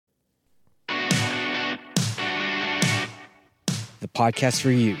the podcast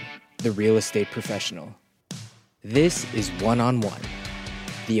for you, the real estate professional. This is One on One,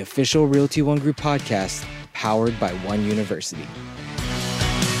 the official Realty One Group podcast powered by One University.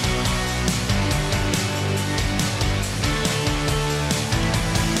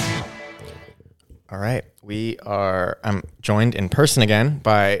 All right, I'm joined in person again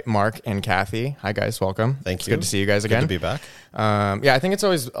by Mark and Kathy. Hi guys, welcome. Thank It's you. good to see you guys again. Good to be back. I think it's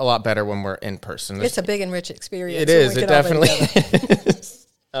always a lot better when we're in person. It's a big and rich experience. It when is. we It get all definitely together. is.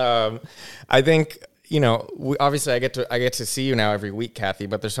 I think, obviously I get to see you now every week, Kathy,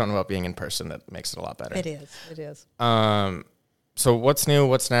 but there's something about being in person that makes it a lot better. It is. So what's new?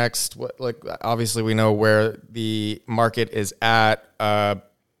 What's next? Obviously we know where the market is at.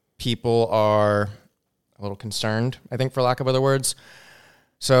 People are a little concerned, I think, for lack of other words.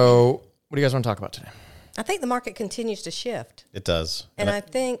 So what do you guys want to talk about today? I think the market continues to shift. It does. And I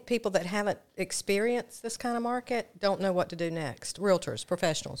think people that haven't experienced this kind of market don't know what to do next. Realtors,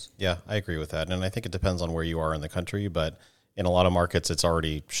 professionals. Yeah, I agree with that. And I think it depends on where you are in the country, but in a lot of markets, it's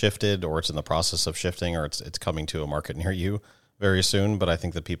already shifted or it's in the process of shifting or it's coming to a market near you very soon. But I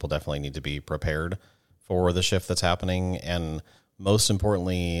think that people definitely need to be prepared for the shift that's happening. And most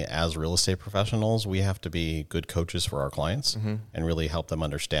importantly, as real estate professionals, we have to be good coaches for our clients and really help them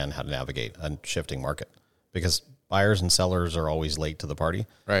understand how to navigate a shifting market, because buyers and sellers are always late to the party,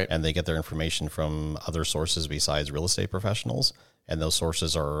 Right. And they get their information from other sources besides real estate professionals. And those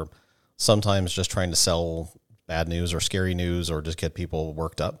sources are sometimes just trying to sell bad news or scary news or just get people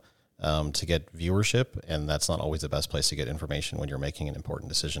worked up to get viewership. And that's not always the best place to get information when you're making an important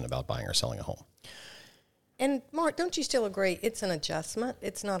decision about buying or selling a home. And Mark, don't you still agree it's an adjustment?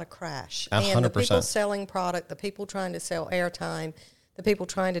 It's not a crash. 100%. And the people selling product, the people trying to sell airtime, the people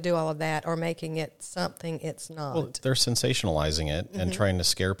trying to do all of that are making it something it's not. Well, they're sensationalizing it and trying to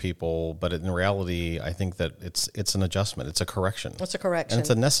scare people, but in reality, I think that it's an adjustment. It's a correction. It's a correction. And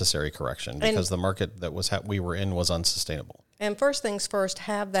it's a necessary correction because the market that we were in was unsustainable. And first things first,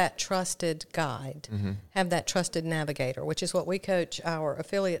 have that trusted guide, have that trusted navigator, which is what we coach our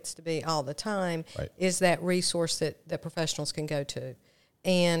affiliates to be all the time, Right. is that resource that professionals can go to.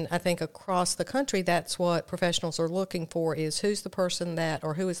 And I think across the country, that's what professionals are looking for, is who's the person that,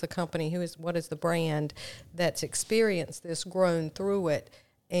 or who is the company, what is the brand that's experienced this, grown through it,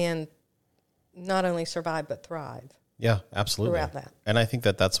 and not only survive but thrive. Yeah, absolutely. Throughout that. And I think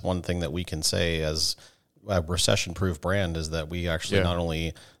that that's one thing that we can say as a recession-proof brand is that we actually not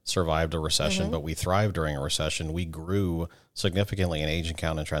only survived a recession, but we thrived during a recession. We grew significantly in agent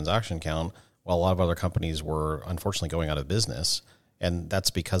count and transaction count, while a lot of other companies were unfortunately going out of business. And that's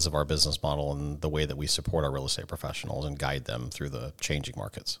because of our business model and the way that we support our real estate professionals and guide them through the changing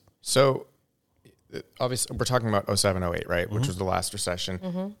markets. So obviously we're talking about 07, 08, right? Which was the last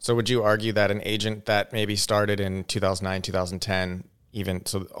recession. So would you argue that an agent that maybe started in 2009, 2010, even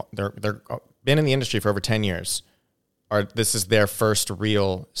so they're been in the industry for over 10 years, this is their first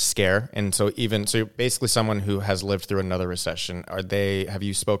real scare? And so basically someone who has lived through another recession, have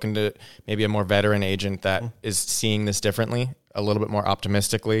you spoken to maybe a more veteran agent that is seeing this differently, a little bit more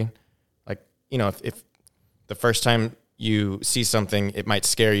optimistically? Like, if the first time you see something, it might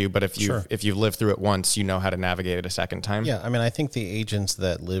scare you, but if you've lived through it once, you know how to navigate it a second time. Yeah, I mean, I think the agents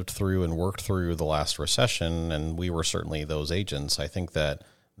that lived through and worked through the last recession, and we were certainly those agents, I think that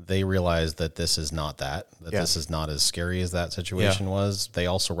they realized that this is not this is not as scary as that situation was. They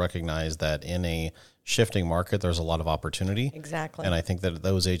also recognize that in a shifting market, there's a lot of opportunity. Exactly. And I think that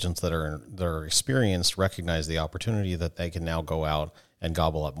those agents that are experienced recognize the opportunity that they can now go out and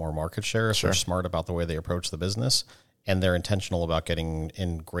gobble up more market share if they're smart about the way they approach the business, and they're intentional about getting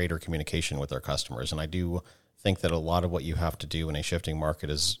in greater communication with their customers. And I do think that a lot of what you have to do in a shifting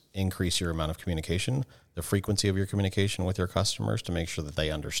market is increase your amount of communication, the frequency of your communication with your customers to make sure that they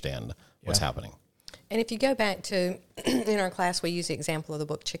understand what's happening. And if you go back to, in our class, we use the example of the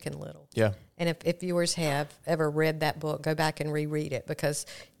book Chicken Little. Yeah. And if viewers have ever read that book, go back and reread it, because,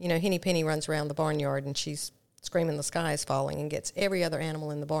 Henny Penny runs around the barnyard and she's screaming the sky is falling and gets every other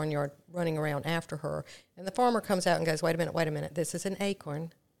animal in the barnyard running around after her. And the farmer comes out and goes, wait a minute, this is an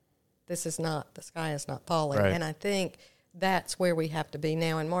acorn. This is not, the sky is not falling. Right. And I think that's where we have to be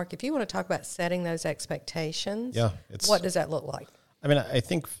now. And Mark, if you want to talk about setting those expectations, what does that look like? I mean, I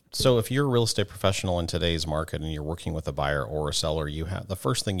think, so if you're a real estate professional in today's market and you're working with a buyer or a seller, the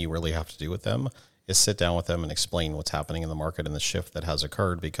first thing you really have to do with them is sit down with them and explain what's happening in the market and the shift that has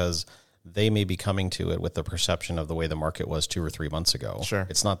occurred, because they may be coming to it with the perception of the way the market was 2 or 3 months ago. Sure.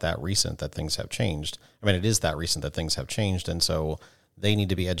 It's not that recent that things have changed. I mean, it is that recent that things have changed. And so they need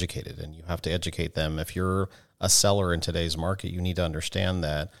to be educated, and you have to educate them. If you're a seller in today's market, you need to understand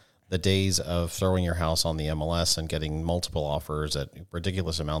that the days of throwing your house on the MLS and getting multiple offers at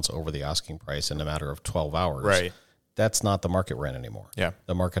ridiculous amounts over the asking price in a matter of 12 hours. Right. That's not the market we're in anymore. Yeah.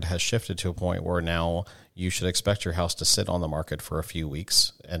 The market has shifted to a point where now you should expect your house to sit on the market for a few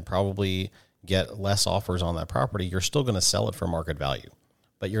weeks and probably get less offers on that property. You're still going to sell it for market value,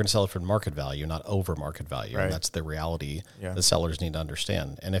 but you're going to sell it for market value, not over market value. Right. And that's the reality Yeah. the sellers need to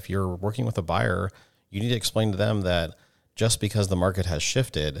understand. And if you're working with a buyer, you need to explain to them that just because the market has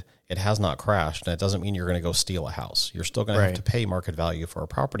shifted, it has not crashed, and it doesn't mean you're going to go steal a house. You're still going to have to pay market value for a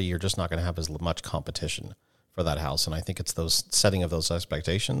property. You're just not going to have as much competition for that house. And I think it's those setting of those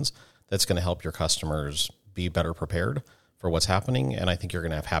expectations that's going to help your customers be better prepared for what's happening. And I think you're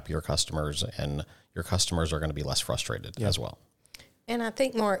going to have happier customers, and your customers are going to be less frustrated as well. And I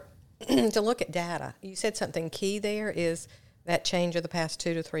think, Mark, to look at data, you said something key there is that change of the past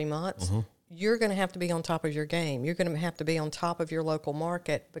 2 to 3 months. You're going to have to be on top of your game. You're going to have to be on top of your local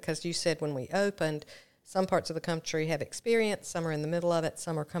market, because you said when we opened, some parts of the country have experience, some are in the middle of it,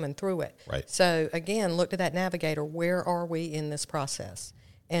 some are coming through it. Right. So, again, look to that navigator. Where are we in this process?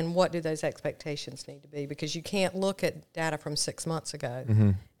 And what do those expectations need to be? Because you can't look at data from 6 months ago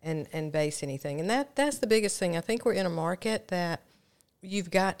and base anything. And that's the biggest thing. I think we're in a market that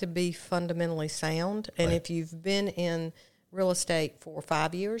you've got to be fundamentally sound. And if you've been in real estate for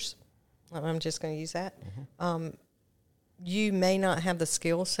 5 years, I'm just going to use that, you may not have the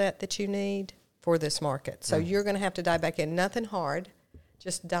skill set that you need for this market. So you're going to have to dive back in. Nothing hard.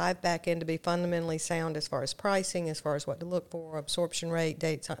 Just dive back in to be fundamentally sound as far as pricing, as far as what to look for, absorption rate,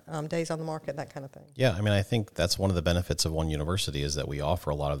 days on the market, that kind of thing. Yeah, I mean, I think that's one of the benefits of One University is that we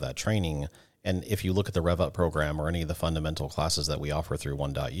offer a lot of that training. And if you look at the Rev Up program or any of the fundamental classes that we offer through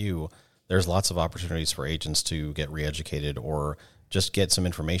 1.U, there's lots of opportunities for agents to get re-educated or just get some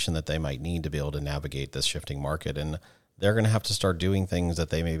information that they might need to be able to navigate this shifting market. And they're going to have to start doing things that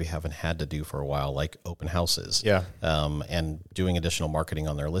they maybe haven't had to do for a while, like open houses, and doing additional marketing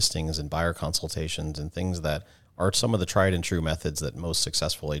on their listings and buyer consultations and things that are some of the tried and true methods that most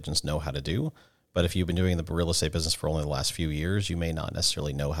successful agents know how to do. But if you've been doing the real estate business for only the last few years, you may not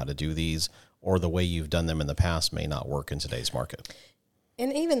necessarily know how to do these, or the way you've done them in the past may not work in today's market.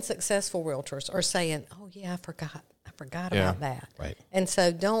 And even successful realtors are saying, "Oh yeah, I forgot about that." Right. And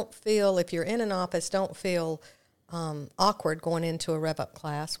so don't feel, if you're in an office, don't feel awkward going into a Rev Up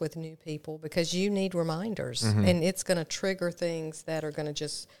class with new people, because you need reminders, and it's going to trigger things that are going to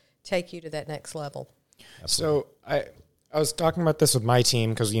just take you to that next level. So I was talking about this with my team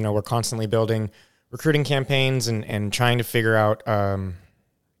because, we're constantly building recruiting campaigns and trying to figure out,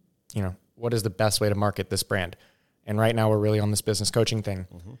 what is the best way to market this brand. And right now we're really on this business coaching thing.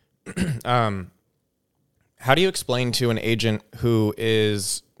 How do you explain to an agent who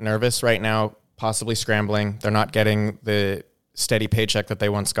is nervous right now, possibly scrambling, they're not getting the steady paycheck that they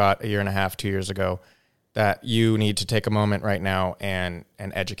once got a year and a half, 2 years ago, that you need to take a moment right now and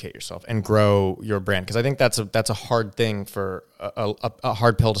educate yourself and grow your brand? Because I think that's a hard thing for a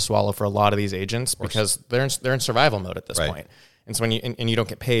hard pill to swallow for a lot of these agents, because they're in survival mode at this point. And so when you don't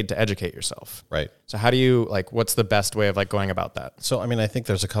get paid to educate yourself. Right. So how do you, what's the best way of going about that? So, I mean, I think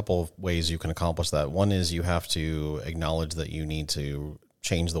there's a couple of ways you can accomplish that. One is you have to acknowledge that you need to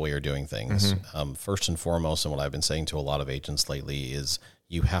change the way you're doing things. First and foremost, and what I've been saying to a lot of agents lately is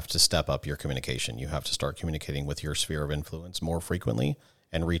you have to step up your communication. You have to start communicating with your sphere of influence more frequently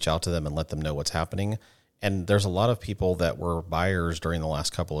and reach out to them and let them know what's happening. And there's a lot of people that were buyers during the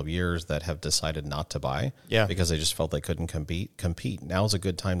last couple of years that have decided not to buy because they just felt they couldn't compete. Now's a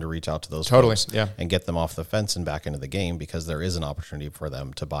good time to reach out to those folks and get them off the fence and back into the game, because there is an opportunity for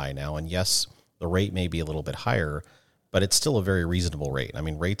them to buy now. And yes, the rate may be a little bit higher, but it's still a very reasonable rate. I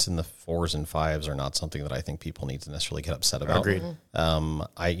mean, rates in the 4s and 5s are not something that I think people need to necessarily get upset about. Agreed.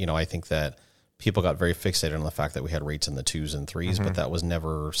 I think that people got very fixated on the fact that we had rates in the 2s and 3s, but that was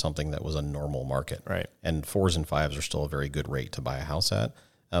never something that was a normal market. Right. And 4s and 5s are still a very good rate to buy a house at.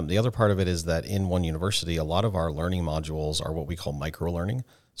 The other part of it is that in One University, a lot of our learning modules are what we call micro-learning.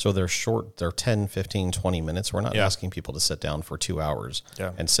 So they're short, they're 10, 15, 20 minutes. We're not asking people to sit down for 2 hours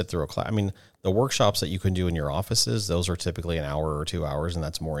and sit through a class. I mean, the workshops that you can do in your offices, those are typically an hour or 2 hours, and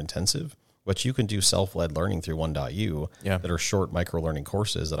that's more intensive. But you can do self-led learning through 1.U that are short micro-learning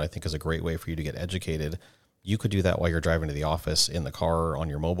courses that I think is a great way for you to get educated. You could do that while you're driving to the office, in the car, on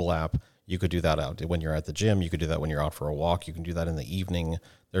your mobile app. You could do that out when you're at the gym. You could do that when you're out for a walk. You can do that in the evening.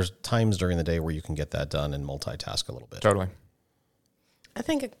 There's times during the day where you can get that done and multitask a little bit. Totally. I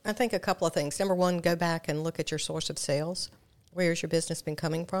think a couple of things. Number one, go back and look at your source of sales. Where's your business been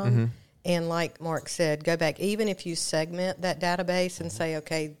coming from? And like Mark said, go back, even if you segment that database and say,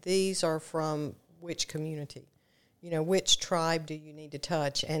 okay, these are from which community. which tribe do you need to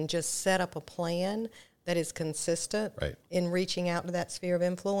touch, and just set up a plan that is consistent in reaching out to that sphere of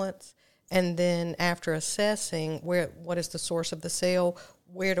influence. And then after assessing what is the source of the sale,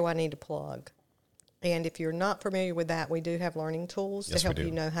 where do I need to plug? And if you're not familiar with that, we do have learning tools to help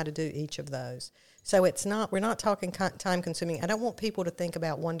you know how to do each of those. So we're not talking time consuming. I don't want people to think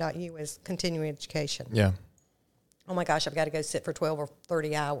about 1.U as continuing education. Yeah. Oh my gosh, I've got to go sit for 12 or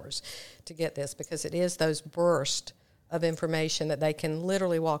 30 hours to get this, because it is those bursts of information that they can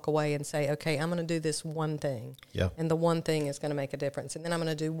literally walk away and say, okay, I'm going to do this one thing. Yeah. And the one thing is going to make a difference. And then I'm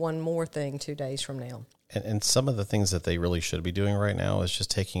going to do one more thing 2 days from now. And some of the things that they really should be doing right now is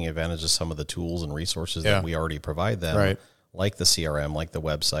just taking advantage of some of the tools and resources that we already provide them, like the CRM, like the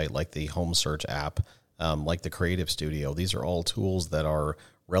website, like the home search app, like the Creative Studio. These are all tools that are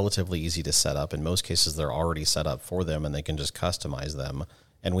relatively easy to set up. In most cases, they're already set up for them, and they can just customize them.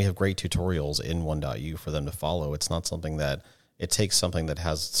 And we have great tutorials in 1.U for them to follow. It's not something that it takes something that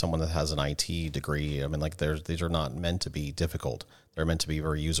has someone that has an IT degree. I mean, like these are not meant to be difficult. They're meant to be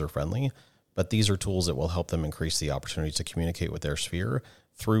very user friendly. But these are tools that will help them increase the opportunity to communicate with their sphere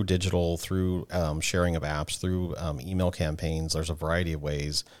through digital, through sharing of apps, through email campaigns. There's a variety of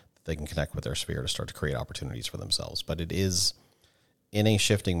ways that they can connect with their sphere to start to create opportunities for themselves. But it is, in a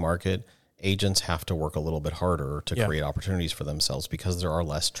shifting market, agents have to work a little bit harder to create opportunities for themselves because there are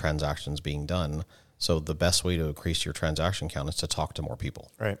less transactions being done. So the best way to increase your transaction count is to talk to more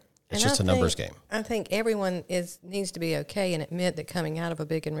people. Right. It's just a numbers game. I think everyone needs to be okay and admit that coming out of a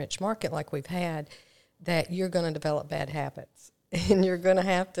big and rich market like we've had, that you're going to develop bad habits. And you're going to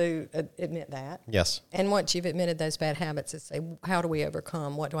have to admit that. Yes. And once you've admitted those bad habits, is say, how do we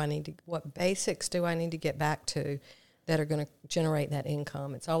overcome? What basics do I need to get back to that are going to generate that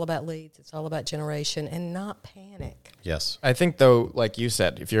income? It's all about leads. It's all about generation, and not panic. Yes. I think, though, like you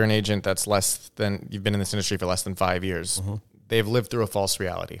said, if you're an agent that's you've been in this industry for less than 5 years, they've lived through a false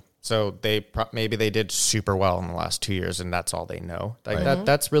reality. So maybe they did super well in the last 2 years, and that's all they know. Like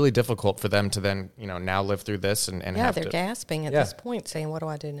that's really difficult for them to then, now live through this and have they're gasping at this point, saying, "What do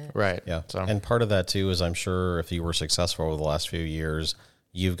I do next?" Right. Yeah. So. And part of that too is, I'm sure if you were successful over the last few years,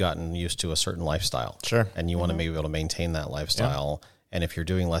 you've gotten used to a certain lifestyle. Sure. And you want to be able to maintain that lifestyle. Yeah. And if you're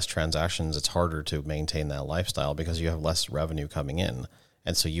doing less transactions, it's harder to maintain that lifestyle because you have less revenue coming in.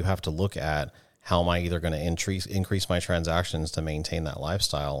 And so you have to look at, how am I either going to increase my transactions to maintain that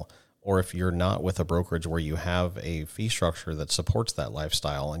lifestyle? Or if you're not with a brokerage where you have a fee structure that supports that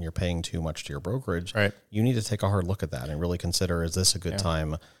lifestyle and you're paying too much to your brokerage, you need to take a hard look at that and really consider, is this a good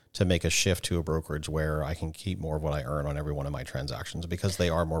time to make a shift to a brokerage where I can keep more of what I earn on every one of my transactions, because they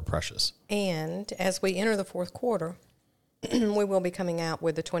are more precious. And as we enter the fourth quarter, we will be coming out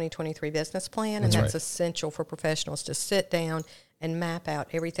with the 2023 business plan, and that's essential for professionals to sit down and map out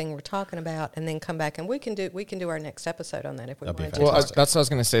everything we're talking about, and then come back, and we can do our next episode on that if we want to. Well, that's what I was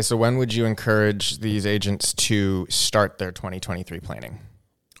going to say. So when would you encourage these agents to start their 2023 planning?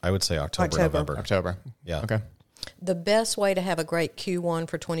 I would say October. October. Yeah. Okay. The best way to have a great Q1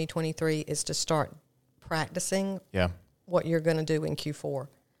 for 2023 is to start practicing what you're going to do in Q4.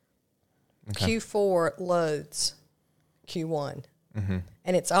 Okay. Q4 loads Q1. Mm-hmm.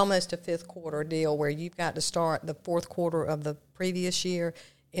 And it's almost a fifth quarter deal where you've got to start the fourth quarter of the previous year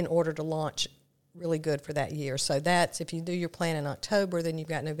in order to launch really good for that year. So that's, if you do your plan in October, then you've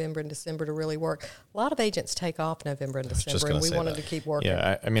got November and December to really work. A lot of agents take off November and December, and we wanted to keep working.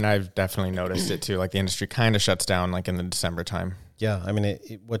 Yeah, I mean, I've definitely noticed it too. Like the industry kind of shuts down like in the December time. Yeah, I mean,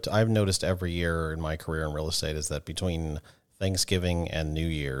 what I've noticed every year in my career in real estate is that between Thanksgiving and New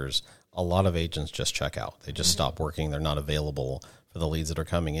Year's, a lot of agents just check out. They just stop working. They're not available for the leads that are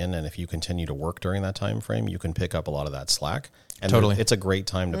coming in. And if you continue to work during that time frame, you can pick up a lot of that slack. And totally. It's a great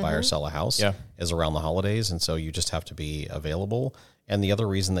time to buy or sell a house is around the holidays. And so you just have to be available. And the other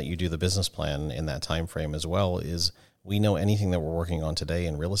reason that you do the business plan in that time frame as well is we know anything that we're working on today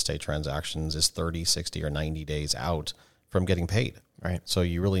in real estate transactions is 30, 60, or 90 days out from getting paid. Right. So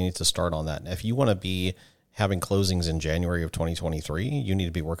you really need to start on that. And if you want to be having closings in January of 2023, you need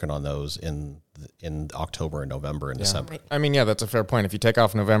to be working on those in October and November and December. Right. I mean, that's a fair point. If you take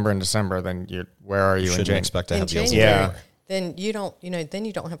off November and December, then where are you? You shouldn't expect to have deals. Yeah. Then you don't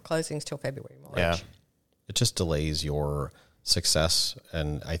have closings till February, March. Yeah. It just delays your success,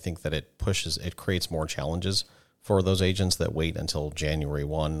 and I think that it creates more challenges for those agents that wait until January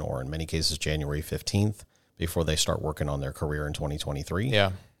 1, or in many cases January 15th, before they start working on their career in 2023.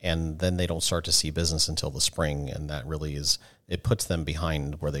 Yeah. And then they don't start to see business until the spring, and that really it puts them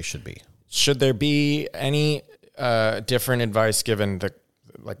behind where they should be. Should there be any different advice given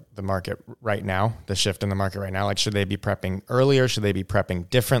like the market right now, the shift in the market right now? Like, should they be prepping earlier? Should they be prepping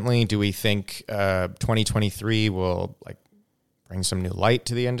differently? Do we think 2023 will like bring some new light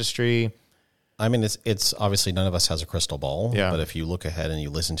to the industry? I mean, it's obviously none of us has a crystal ball, Yeah. but if you look ahead and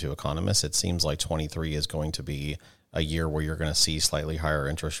you listen to economists, it seems like 23 is going to be a year where you're going to see slightly higher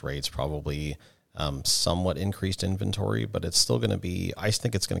interest rates, probably somewhat increased inventory, but it's still going to be, I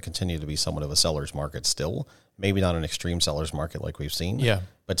think it's going to continue to be somewhat of a seller's market still. Maybe not an extreme seller's market like we've seen,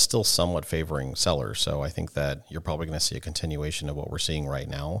 but still somewhat favoring sellers. So I think that you're probably going to see a continuation of what we're seeing right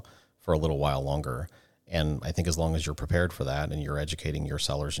now for a little while longer. And I think as long as you're prepared for that and you're educating your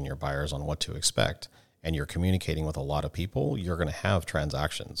sellers and your buyers on what to expect and you're communicating with a lot of people, you're going to have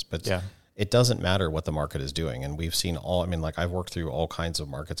transactions. But it doesn't matter what the market is doing. And we've seen I've worked through all kinds of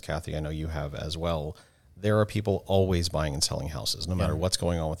markets, Kathy. I know you have as well. There are people always buying and selling houses, no matter what's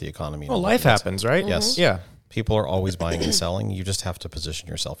going on with the economy. Well, life happens, right? Yes. Yeah. People are always buying and selling. You just have to position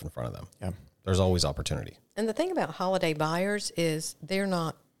yourself in front of them. Yeah. There's always opportunity. And the thing about holiday buyers is they're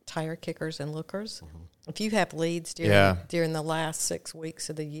not tire kickers and lookers. If you have leads during the last 6 weeks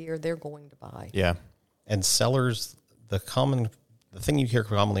of the year, they're going to buy. Yeah. And sellers, the thing you hear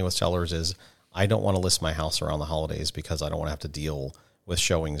commonly with sellers is, I don't want to list my house around the holidays because I don't want to have to deal with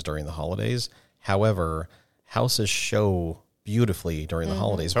showings during the holidays. However, houses show beautifully during the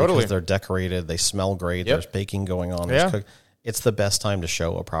holidays because they're decorated, they smell great, there's baking going on. It's the best time to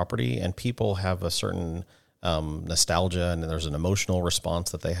show a property, and people have a certain nostalgia, and there's an emotional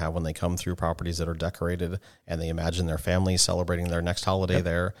response that they have when they come through properties that are decorated, and they imagine their family celebrating their next holiday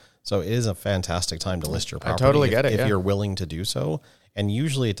there. So it is a fantastic time to list your property. I totally get it, if you're willing to do so. And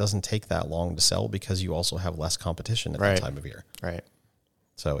usually it doesn't take that long to sell because you also have less competition at that time of year. Right.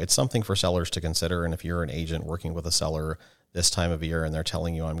 So it's something for sellers to consider. And if you're an agent working with a seller this time of year and they're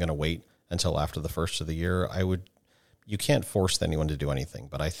telling you, I'm going to wait until after the first of the year, you can't force anyone to do anything.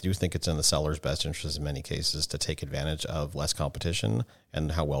 But I do think it's in the seller's best interest in many cases to take advantage of less competition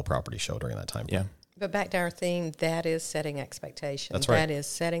and how well properties show during that time. Yeah. But back to our theme, that is setting expectations. That's right. That is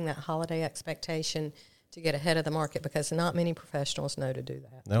setting that holiday expectation to get ahead of the market, because not many professionals know to do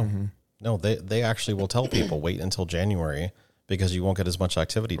that. No, they actually will tell people wait until January because you won't get as much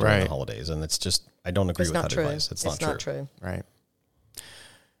activity during the holidays. And it's just, I don't agree with that advice. It's not true. Right.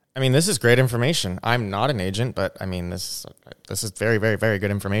 I mean, this is great information. I'm not an agent, but I mean, this is very, very, very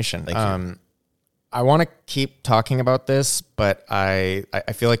good information. Thank you. I want to keep talking about this, but I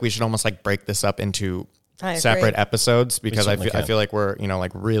feel like we should almost like break this up into separate episodes, because I feel like we're,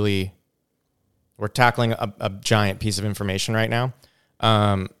 really, we're tackling a giant piece of information right now.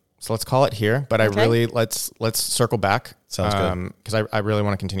 So let's call it here, but let's circle back. Sounds good. Because I really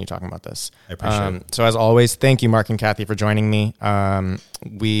want to continue talking about this. I appreciate it. So as always, thank you, Mark and Kathy, for joining me.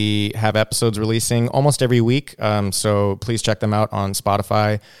 We have episodes releasing almost every week. So please check them out on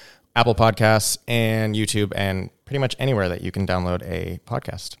Spotify, Apple Podcasts, and YouTube, and pretty much anywhere that you can download a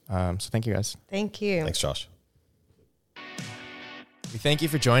podcast. So thank you, guys. Thank you. Thanks, Josh. We thank you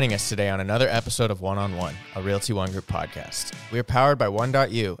for joining us today on another episode of One on One, a Realty One Group podcast. We are powered by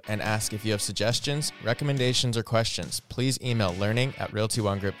One.U and ask if you have suggestions, recommendations, or questions, please email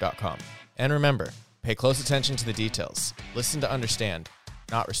learning@realtyonegroup.com. And remember, pay close attention to the details, listen to understand,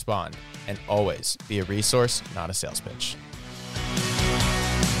 not respond, and always be a resource, not a sales pitch.